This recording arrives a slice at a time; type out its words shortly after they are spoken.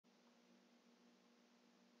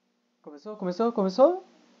Começou?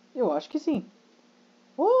 Eu acho que sim.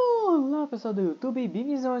 Olá pessoal do YouTube,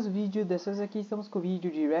 bem-vindos a mais um vídeo. Dessa vez aqui estamos com o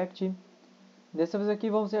vídeo Direct. Dessa vez aqui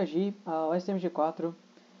vamos reagir ao SMG4.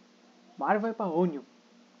 Mario vai pra Onion.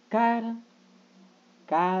 Cara.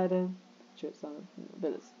 Deixa eu só...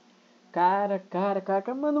 Beleza. Cara,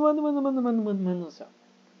 mano do céu.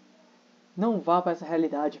 Não vá pra essa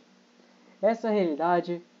realidade. Essa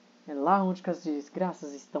realidade é lá onde as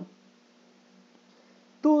desgraças estão.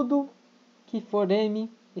 Tudo que for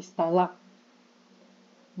M está lá.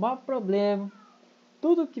 Maior problema.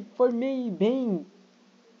 Tudo que for meio bem...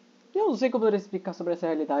 Eu não sei como poderia explicar sobre essa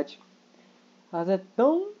realidade. Mas é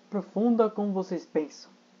tão profunda como vocês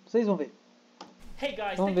pensam. Vocês vão ver. Hey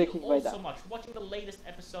guys, Vamos ver o thank que you all vai dar. so much for watching the latest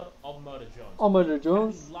episode of Murder Jones. Murder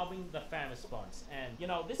Jones. I've been loving the fan response, and you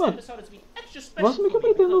know this Mano, episode has been extra special Gosto muito que eu for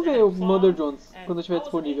me pretendo because I ver had o prom, Murder Jones and quando estiver I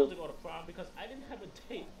wasn't disponível. able to go to prom because I didn't have a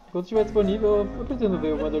date. Quando estiver disponível, eu pretendo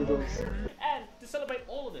ver o Murder Jones. And to celebrate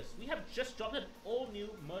all of this, we have just dropped an all-new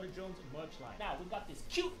Murder Jones merch line. Now we've got this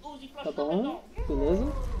cute Uzi plush Tá puppet bom, doll, beleza.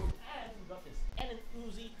 and we've got this N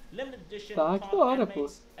Uzi limited edition Tá, que da Tom hora, pô.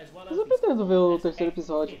 animates, as well Mas as eu these pretendo ver o cool terceiro SX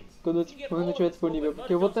episódio pins. quando You can get all estiver of this disponível, for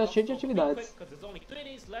porque eu vou estar Murder cheio de Jones real atividades. quick, 'cause there's only 3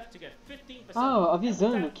 days left to get 15% Ah,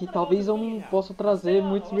 avisando que talvez eu não possa trazer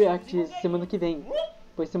muitos reacts semana que vem.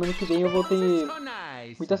 Pois semana que vem eu vou ter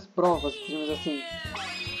muitas provas, digamos assim.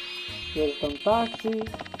 Eu estou no táxi. Hey,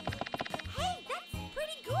 that's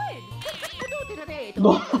pretty good.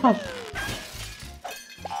 Nossa!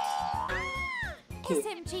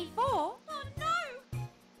 SMG4? Oh no!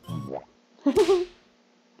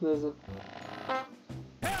 Beleza.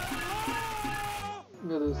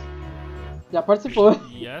 Meu Deus. Já participou.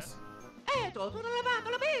 Yes. Aê.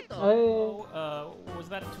 Oh, was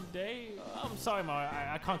that today? I'm sorry, Ma.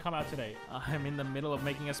 I can't come out today. I'm in the middle of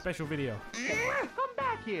making a special video. Come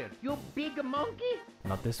back here, you big monkey!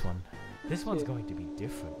 Not this one. This one's going to be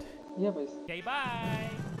different. Ih, rapaz. Okay, bye.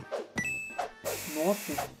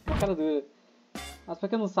 Nossa, uma cara dura. Mas pra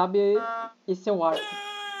quem não sabe, esse é o arco.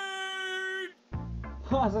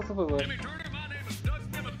 Nossa, essa foi boa.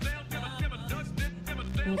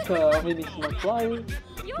 Música remix do McFly.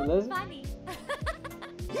 You're Beleza? funny.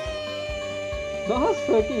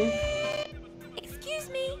 Nossa, que isso? Excuse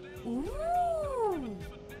me. Ooh.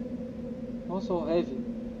 Nossa, o Heavy.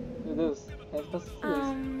 Meu Deus, Heavy tá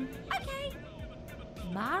silêncio. Okay.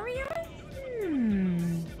 Mario? Que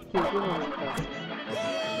não, cara.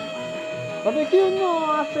 Sabe aqui?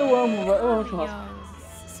 Nossa, eu amo churrasco.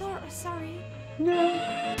 Sorry. Não.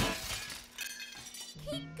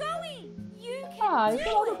 Keep going. You can Ah, do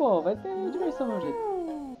então it. pô, vai ter diversão no jeito.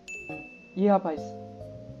 Ih, rapaz.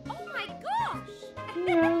 Oh my gosh.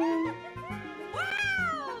 Não.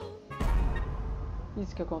 Wow.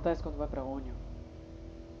 Isso que acontece quando vai pra Onion.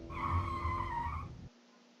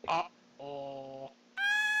 Oh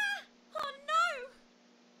no.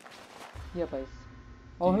 Ih, rapaz.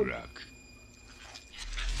 Ó,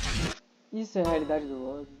 isso é a realidade do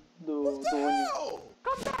Onion.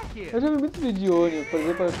 Come back here! Eu já vi muitos vídeos de Onion, por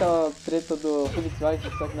exemplo, aquela treta do Phoenix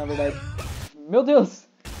Wright, só que na verdade... Meu Deus!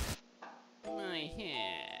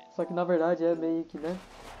 Só que na verdade é meio que, né?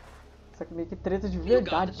 Só que meio que treta de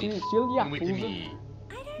verdade, estilo Yakuza.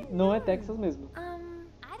 Não é Texas mesmo. I don't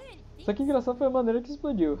think. Só que engraçado foi a maneira que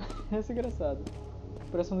explodiu. Essa é engraçado.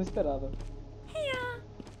 Parece que eu não esperava. Hey,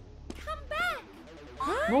 come back.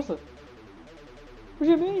 Nossa! O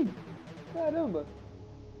G-Man! Caramba!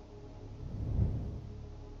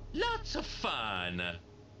 Lots of fun. Ah,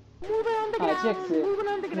 tinha que ser.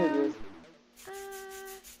 Meu Deus.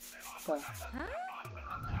 Tá.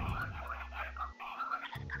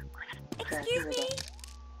 Excuse me.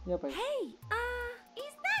 E rapaz, Hey,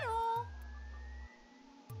 is that all?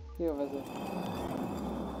 o que eu vou fazer?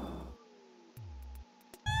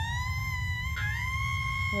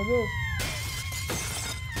 Meu Deus!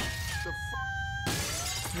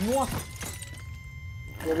 Nossa!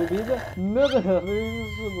 E a bebida? Meu Deus, a bebida no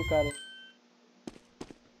suco, cara.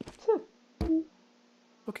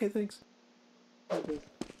 Okay, thanks. Meu Deus.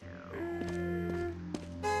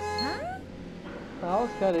 Huh? Ah,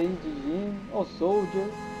 os caras aí de gym. Ó, o Soldier.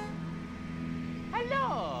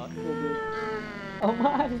 Hello! Meu Deus. Ó, o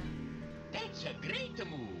Mario. That's a great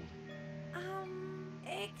move.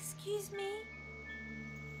 Excuse me.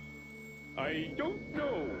 I don't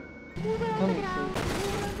know. Eu não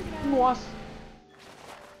sei. Nossa!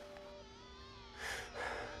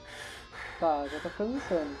 Tá, já tá ficando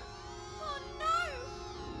insano.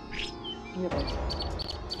 Ih, rapaz.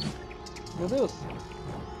 Meu Deus.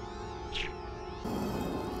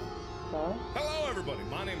 Tá. Hello, everybody.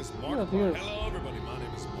 My name is Mark. Meu Deus. Hello, everybody. My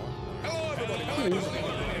name is Mark. Hello, everybody. My name is Mark. My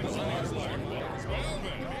name is Mark.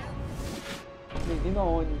 invadindo a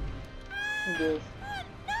Oni. Meu Deus.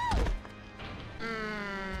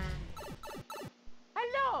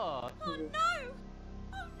 Hello. Meu Deus. No!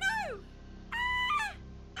 Oh no!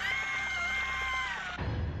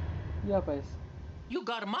 Ih, rapaz. You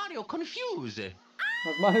got Mario confused.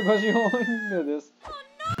 Mas Mario gosta de Oni. Meu Deus.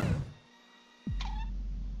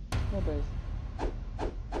 Ih, rapaz.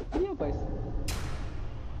 Ih, rapaz.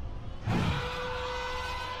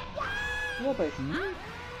 Ih, rapaz.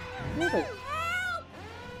 Ih, rapaz.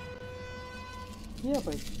 Ih,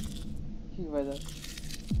 rapaz. O que vai dar?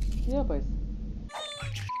 Ih, rapaz.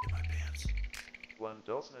 One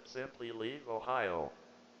doesn't simply leave Ohio.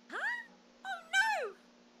 Oh no!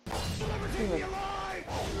 Ih, vai.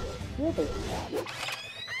 Ih, rapaz.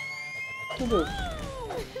 Meu Deus.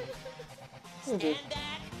 Meu Deus.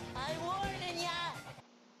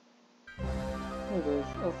 Meu Deus.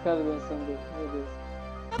 Olha os caras dançando. Meu Deus.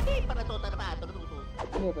 Ih, rapaz, vamos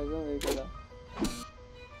ver o que vai dar.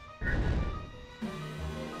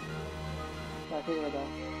 Tá, o que vai dar?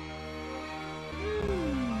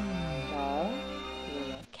 Tá. O que vai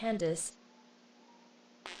dar? Candace.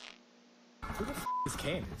 Is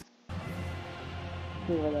Candace? O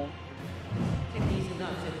que vai dar?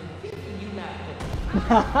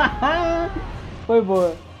 Foi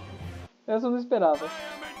boa. Essa eu não esperava.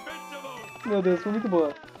 Meu Deus, foi muito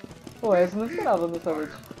boa. Pô, essa eu não esperava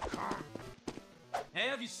honestamente. Hey,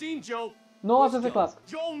 have you seen Joe? Nossa, essa é clássica.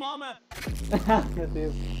 Joe, mama! Meu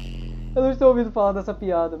Deus. Eu não estou ouvindo falar dessa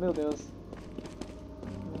piada, meu Deus.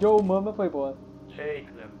 Joe Mama foi boa.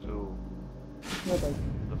 Take them to Meu Deus.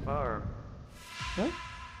 the farm. Hã?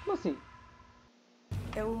 Como assim?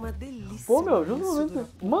 É uma delícia. Pô, meu, justo no Isso momento. dura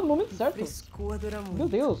Mano, momento certo. Frescor dura muito. Meu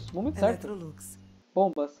Deus, momento certo. Electrolux.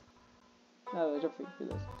 Bombas. Ah, eu já fui,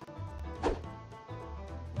 beleza.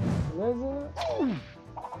 Beleza.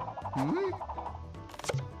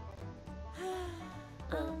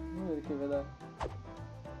 Tá, vamos ver o que vai dar.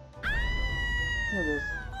 Meu Deus.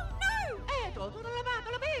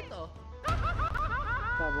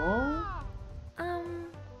 Tá bom.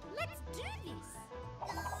 Let's do this!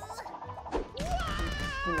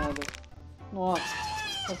 E nada. Nossa,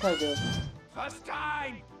 só perdeu. First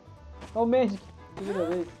time! Olha o Magic. Primeira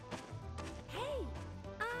vez. Hey!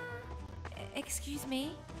 Excuse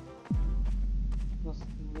me? Nossa,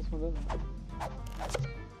 não respondeu não.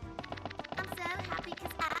 I'm so happy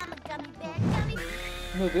because I'm a gummy bear. Gummy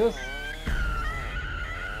bear. Meu Deus.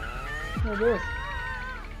 Meu Deus.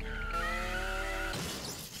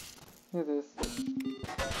 Meu Deus.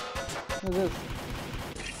 Meu Deus.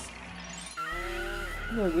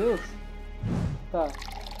 Meu Deus. Tá.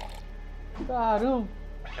 Caramba.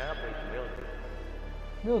 Happy Milk.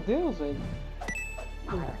 Meu Deus, velho.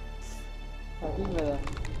 Tá, o que vai dar?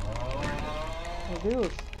 Meu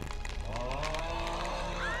Deus.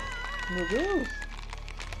 Meu Deus.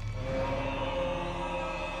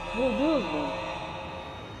 Meu Deus, mano.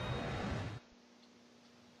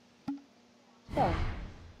 Tá.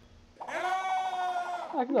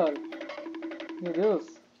 Ah, que da hora. Meu Deus.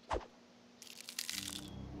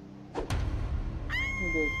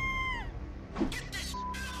 Meu Deus.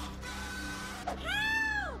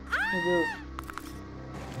 Meu Deus.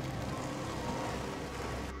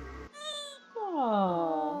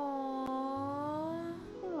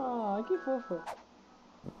 Ah, que fofa.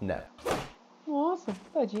 No. Nossa,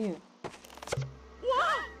 tadinha.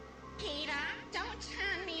 Peter, don't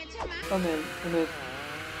turn me into my... Olha nele, olha nele.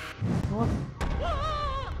 Nossa.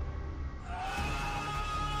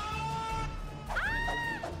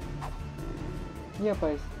 Ih,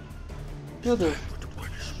 rapaz. Meu Deus.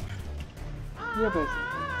 Ih, rapaz.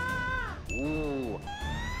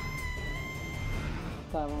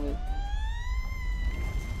 Tá, vamos ver.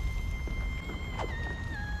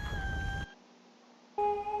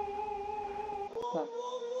 Tá.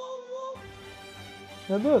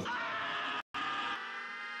 Meu Deus.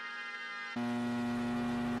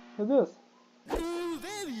 Meu Deus.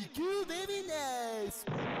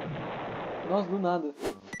 Nossa, do nada.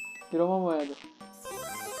 Virou uma moeda. I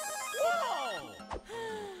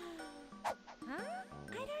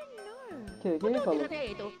don't know. O que ele falou?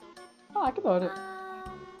 Ah, que da hora.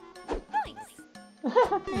 Thanks.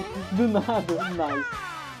 Do nada. Nice.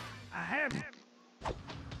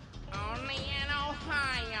 Only in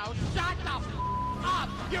Ohio. Shut the f up,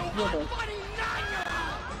 you Meu Deus. funny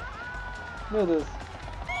nine-year-old! Meu Deus.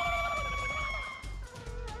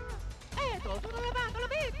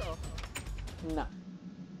 Não.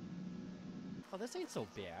 Oh, this ain't so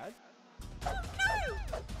bad.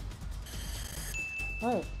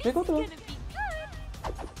 Ah, é. Tem controle. Gonna be good.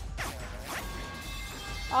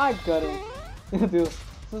 Ai, caramba. Meu Deus.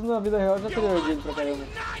 Se fosse na vida real, eu já teria orgulho pra caramba.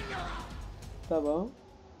 Tá bom.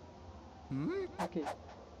 Ok.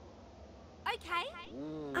 Okay.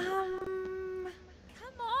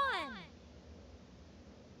 Come on.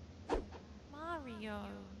 Mario.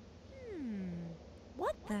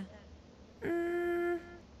 What the?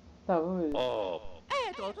 Tá, vamos ver.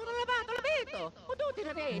 Eto, sono lavato l'abito! O tutti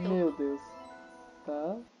ne vedo! Meu Deus.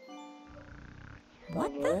 Tá. Tá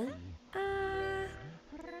What bom.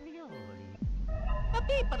 Ma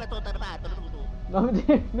pippa la tua lavato, tu! Nome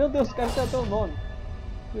dele. Meu Deus, o cara já tem o nome.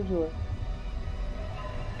 Meu Deus.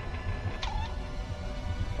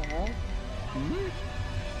 Tá.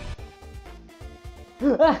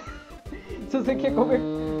 Se você quer comer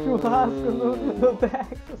churrasco no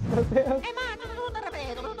Texas, meu Deus. Ma sono tutta ne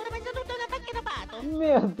vedo! Non deve essere tutta una macchina pato!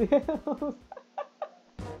 Meu Deus.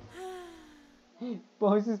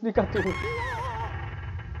 Bom, isso explica tudo.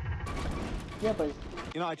 E rapaz?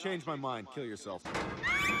 You know, I changed my mind. Kill yourself.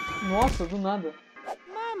 Nossa, do nada.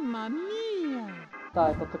 Mamma mia!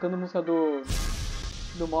 Tá, tá tocando música do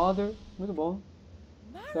Mother, muito bom.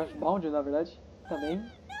 Eu acho Bound, na verdade, também.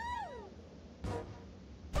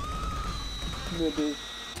 Meu Deus.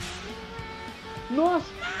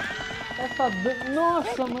 Nossa! Essa dança.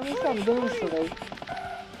 Nossa, mano, essa dança, velho.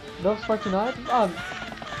 Dança Fortnite. Ah,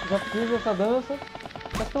 já fiz essa dança.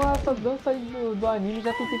 Só que essa dança aí do anime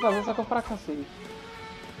já tentei fazer, só que eu fracassei.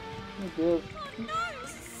 Meu Deus.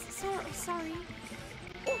 Sorry.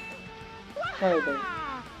 Vai, velho.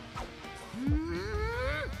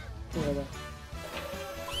 Sim, vai dar.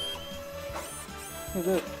 Meu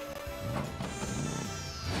Deus.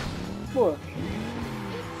 Pô.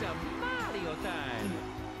 It's a Mario time.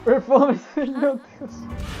 Performance, meu Deus.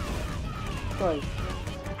 Corre.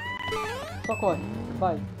 Só corre.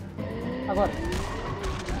 Vai. Agora.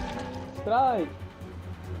 Strike.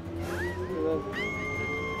 Beleza.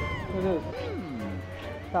 Meu Deus.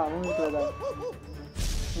 Tá, vamos ver o que vai dar.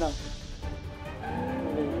 Não.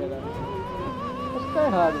 Vamos ver o que vai dar. Acho que tá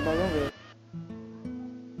errado, mas vamos ver.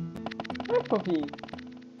 Ai, fofinho.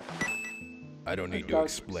 I don't need to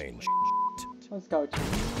explain. Olha o scout.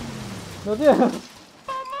 Meu Deus.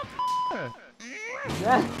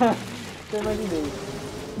 Eu imaginei.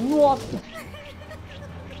 Nossa.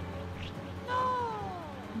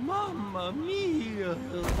 Mamma mia!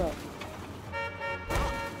 Tá.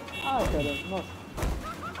 Ai, cara. Nossa.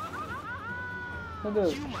 Meu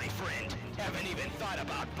Deus. You, my friend, haven't even thought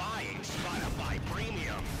about buying Spotify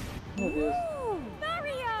Premium. Meu Deus.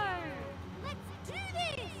 Mario! Let's do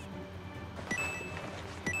this!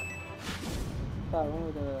 Tá,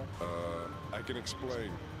 vamos ver. I can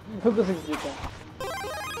explain. Eu consigo explicar.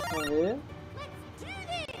 Vamos ver. Let's do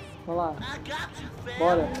this! Vamos lá.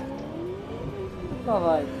 Bora. Lá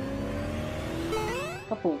vai.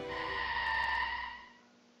 Capum.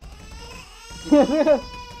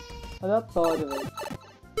 Aleatório, velho.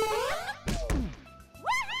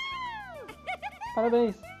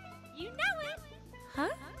 Parabéns. You know it!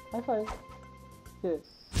 High five. Que?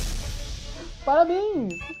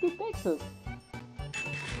 Parabéns! Que Texas!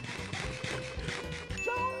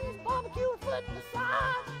 Jones barbecue foot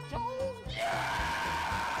massage! Jones!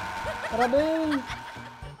 Parabéns!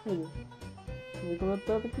 Filho. Me comeu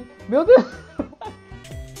tanto aqui. Meu Deus!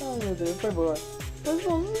 Ai, meu Deus, foi boa. Mas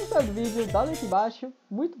bom, não gostar do vídeo, dá like embaixo.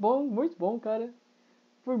 Muito bom, cara.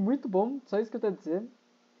 Foi muito bom, só isso que eu tenho a dizer.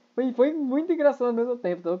 Foi muito engraçado ao mesmo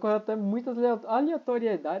tempo. Então ocorreu até muitas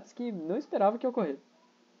aleatoriedades que não esperava que ocorresse.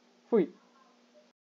 Fui.